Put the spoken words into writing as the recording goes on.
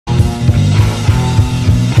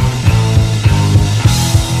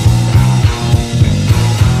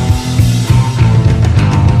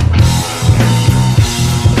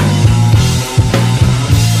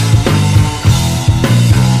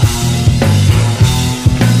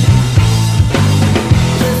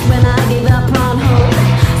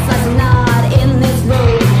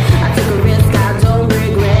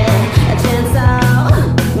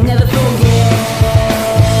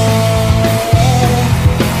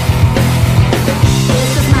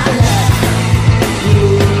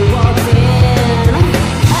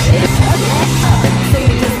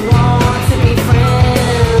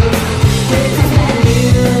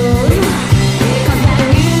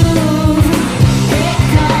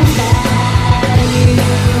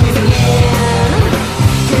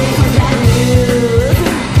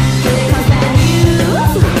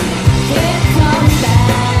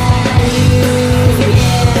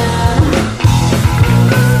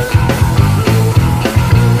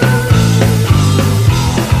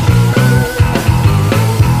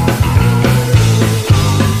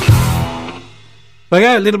But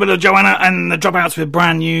yeah, a little bit of Joanna and the Dropouts with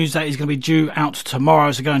brand news that is going to be due out tomorrow,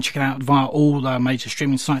 so go and check it out via all major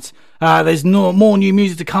streaming sites. There's more new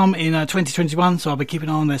music to come in 2021, so I'll be keeping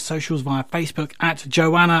an eye on their socials via Facebook at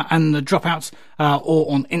Joanna and the Dropouts,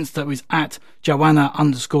 or on Insta is at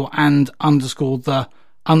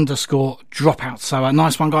Joanna_and_the_Dropouts. So a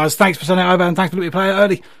nice one, guys. Thanks for sending it over, and thanks for letting me play it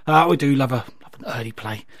early. We do love an early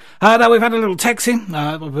play. Now we've had a little text in.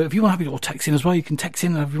 If you want to have a little text in as well, you can text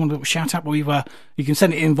in. If you want a little shout out, you can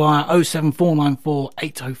send it in via 07494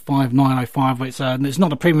 805 905. It's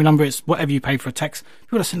not a premium number, it's whatever you pay for a text.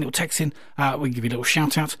 If you want to send a little text in, we'll give you a little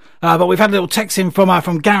shout out. But we've had a little text in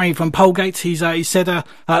from Gary from Polegate. He said,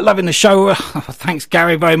 loving the show. Thanks,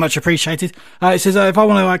 Gary, very much appreciated. He says, if I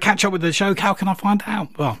want to catch up with the show, how can I find out?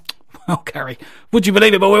 Well, Gary, would you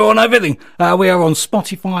believe it? But we're on everything. We are on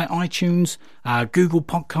Spotify, iTunes, Google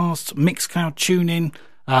Podcasts, Mixcloud, TuneIn,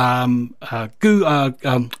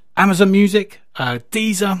 Amazon Music,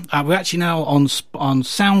 Deezer. We're actually now on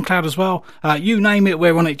SoundCloud as well. You name it,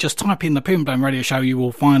 we're on it. Just type in the Pim Blame Radio Show. You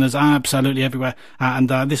will find us absolutely everywhere. And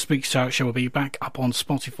this week's show will be back up on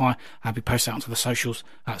Spotify. I'll be posted out onto the socials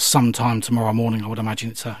sometime tomorrow morning. I would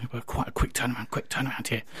imagine it's quite a quick turnaround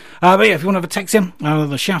here. But yeah, if you want to have a text in,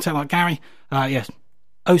 the shout out like Gary, yes,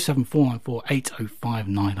 07494 805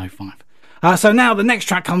 905. So now the next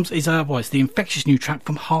track is it's the infectious new track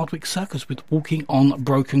from Hardwicke Circus with Walking on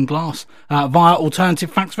Broken Glass via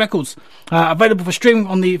Alternative Facts Records. Available for streaming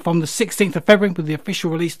from the 16th of February with the official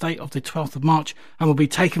release date of the 12th of March, and will be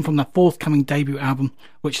taken from their forthcoming debut album,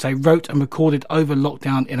 which they wrote and recorded over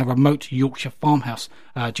lockdown in a remote Yorkshire farmhouse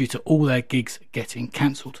due to all their gigs getting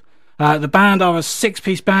cancelled. The band are a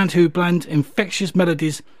six-piece band who blend infectious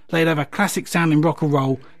melodies laid over classic sounding rock and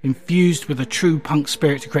roll infused with a true punk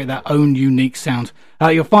spirit to create their own unique sound.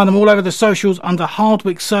 You'll find them all over the socials under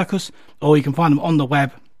Hardwicke Circus, or you can find them on the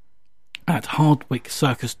web at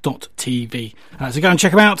hardwickcircus.tv. So go and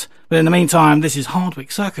check them out. But in the meantime, this is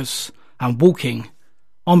Hardwicke Circus and Walking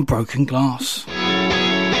on Broken Glass.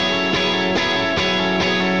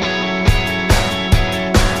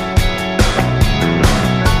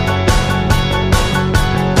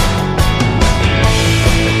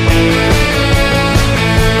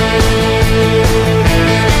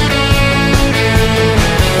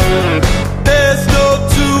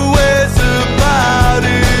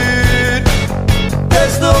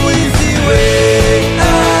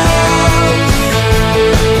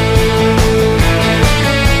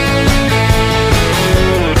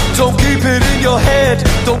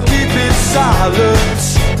 Don't keep it silent.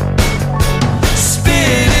 Spit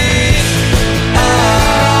it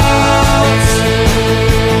out.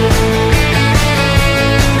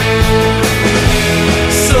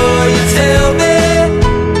 So you tell me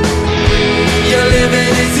your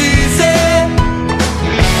living is easy.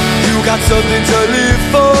 You got something to live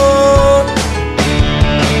for.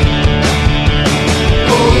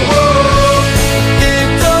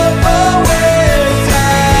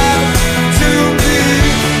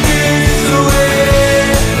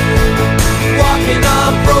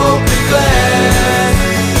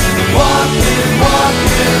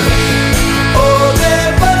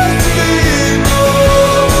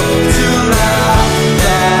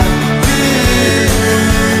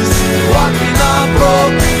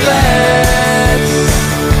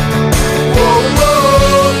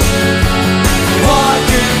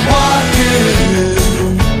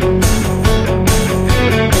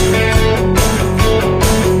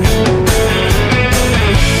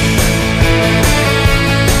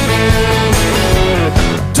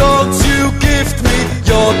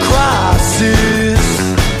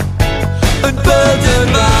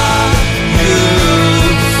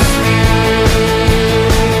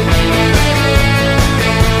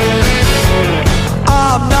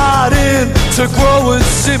 To grow in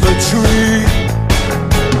symmetry,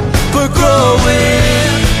 but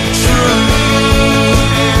growing true.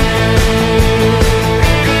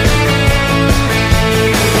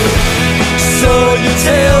 So you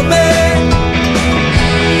tell me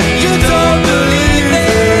you don't believe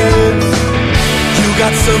it. You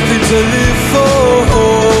got something to live for.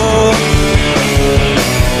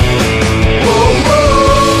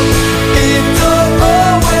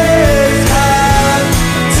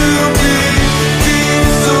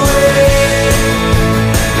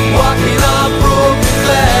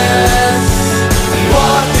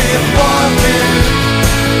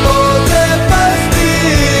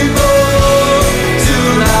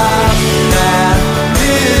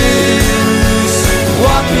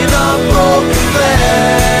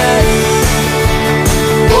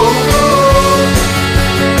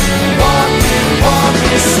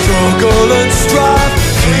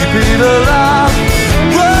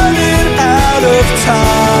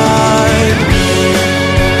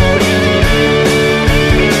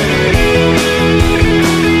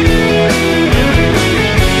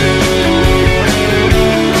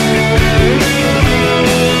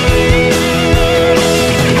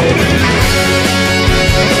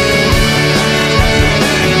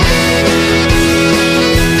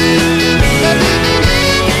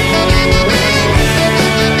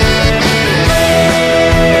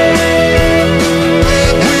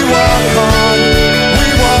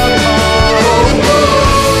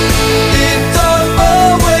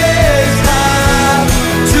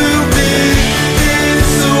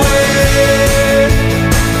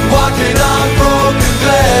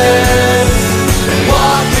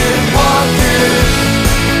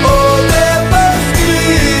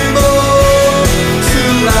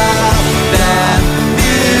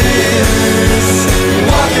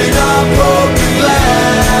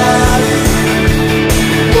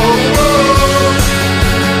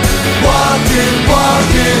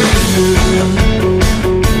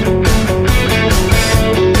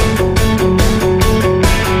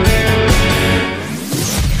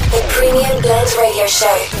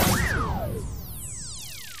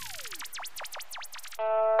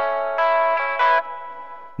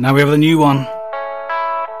 Now we have the new one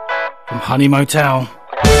from Honey Motel.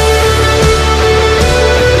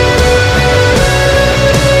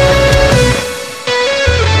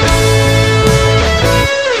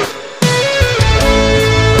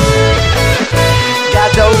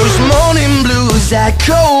 Got those morning blues that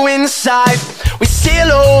coincide with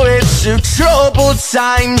silhouettes of troubled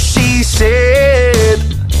times. She said,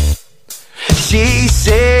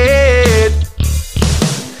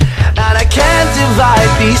 and I can't divide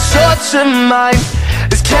these thoughts of mine.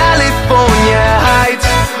 There's California heights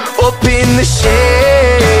up in the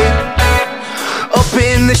shade, up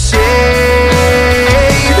in the shade.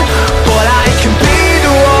 But I can be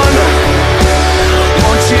the one,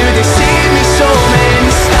 want you to see me so, man.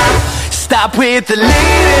 Stop with the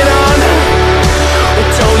leading on,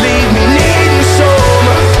 don't leave me needing some.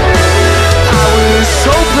 I was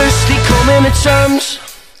hopelessly coming to terms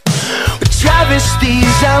with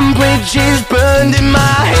travesties and bridges burned in my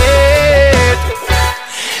head,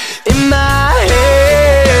 in my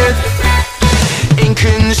head.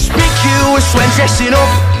 Inconspicuous when dressing up,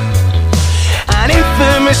 and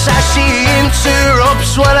infamous as she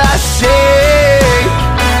interrupts what I say,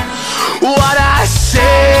 what I say.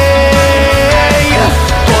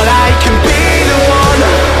 But I can be the one,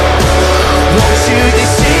 want you to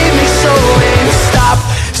see me so, and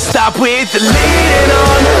stop with the leading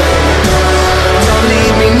on, don't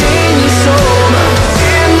leave me needing some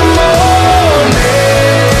in the morning,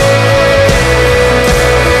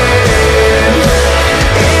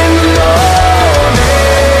 in the morning.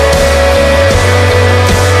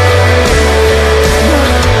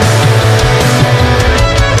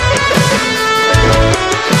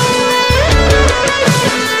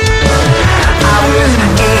 I was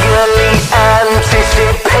eagerly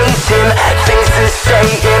anticipating things to say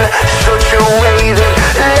in such a way that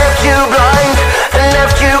left you blind and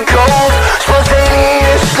left you cold,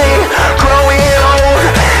 spontaneously growing old,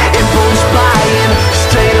 impulse buying,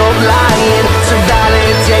 straight up lying to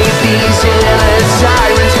validate these inner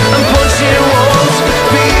tyrants and punching walls,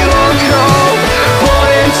 be on call, but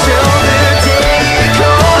until the day you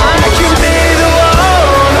call, I can be the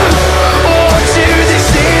one, want you to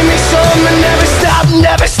see me some, and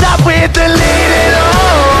never stop with the leading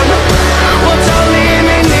on. Well, don't leave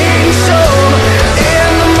me needing some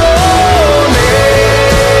in the morning,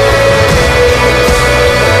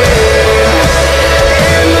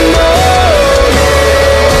 in the morning,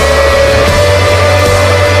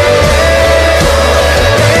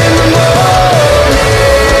 in the morning, in the morning.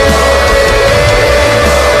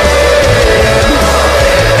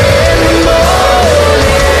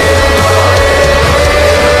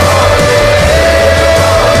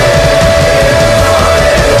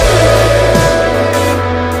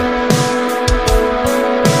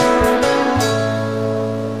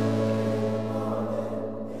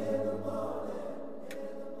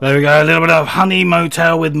 There we go, a little bit of Honey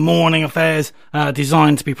Motel with Morning Affairs,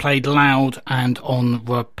 designed to be played loud and on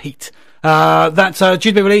repeat. That's due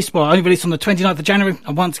to be released, well, only released on the 29th of January,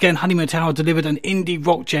 and once again, Honey Motel delivered an indie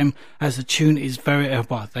rock gem, as the tune is very,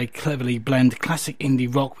 well, they cleverly blend classic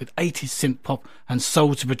indie rock with 80s synth pop and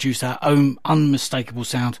soul to produce our own unmistakable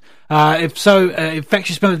sound.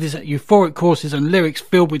 Infectious melodies, euphoric choruses and lyrics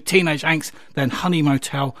filled with teenage angst, then Honey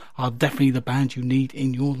Motel are definitely the band you need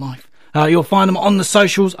in your life. You'll find them on the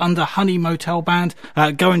socials under Honey Motel Band.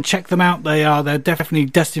 Go and check them out. They're definitely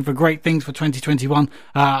destined for great things for 2021.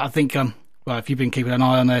 I think, well, if you've been keeping an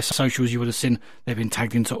eye on their socials, you would have seen they've been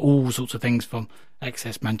tagged into all sorts of things from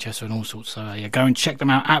XS Manchester and all sorts. So yeah, go and check them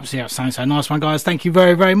out. Absolutely outstanding. So nice one, guys. Thank you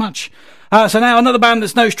very, very much. So now another band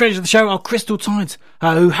that's no stranger to the show are Crystal Tides,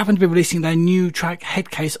 who happen to be releasing their new track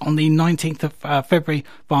Headcase on the 19th of February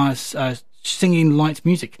via Singing Light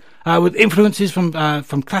Music, with influences from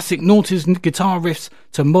classic noughties guitar riffs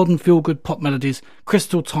to modern feel-good pop melodies.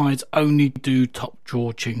 Crystal Tides only do top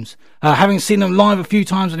draw tunes. Having seen them live a few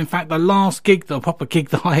times, and in fact the last gig, the proper gig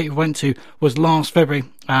that I went to was last February,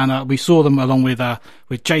 and we saw them along with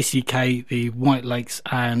JCK, the White Lakes,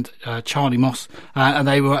 and Charli Mr, and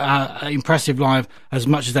they were impressive live as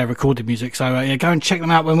much as their recorded music. So yeah, go and check them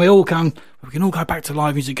out when we can all go back to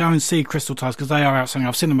live music. Go and see Crystal Tides because they are outstanding.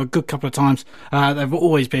 I've seen them a good couple of times. They've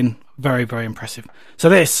always been very, very impressive. So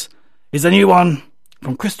this is a new one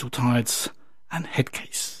from Crystal Tides and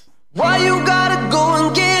Headcase. Why you gotta go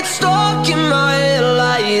and get stuck in my head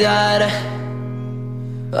like that?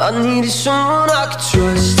 I needed someone I could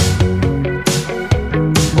trust.